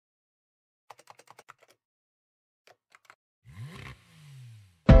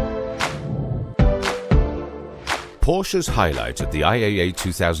Porsche's highlight at the IAA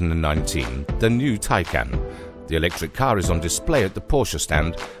 2019, the new Taycan. The electric car is on display at the Porsche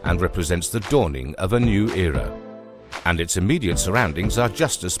stand and represents the dawning of a new era. And its immediate surroundings are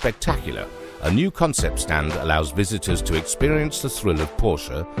just as spectacular. A new concept stand allows visitors to experience the thrill of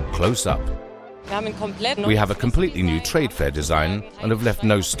Porsche close up. We have a completely new trade fair design and have left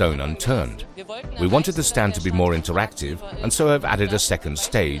no stone unturned. We wanted the stand to be more interactive and so have added a second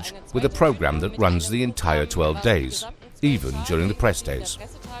stage with a program that runs the entire 12 days, even during the press days.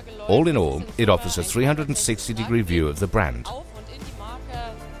 All in all, it offers a 360-degree view of the brand.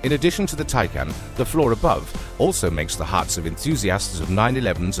 In addition to the Taycan, the floor above also makes the hearts of enthusiasts of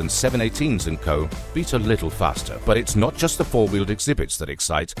 911s and 718s and co. beat a little faster. But it's not just the four-wheeled exhibits that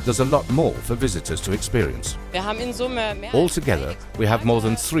excite, there's a lot more for visitors to experience. Altogether, we have more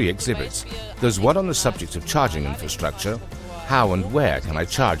than 3 exhibits. There's one on the subject of charging infrastructure. How and where can I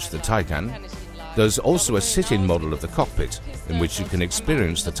charge the Taycan? There's also a sit-in model of the cockpit, in which you can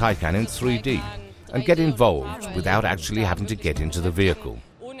experience the Taycan in 3D and get involved without actually having to get into the vehicle.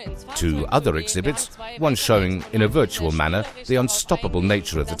 2 other exhibits, one showing in a virtual manner the unstoppable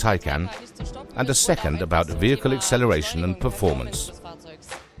nature of the Taycan, and a second about vehicle acceleration and performance.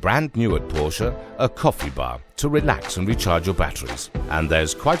 Brand new at Porsche, a coffee bar to relax and recharge your batteries. And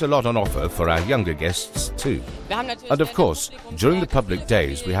there's quite a lot on offer for our younger guests too. And of course, during the public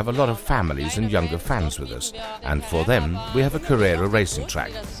days we have a lot of families and younger fans with us, and for them we have a Carrera racing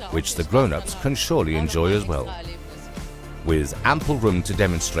track, which the grown-ups can surely enjoy as well. With ample room to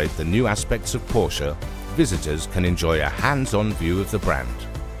demonstrate the new aspects of Porsche, visitors can enjoy a hands-on view of the brand.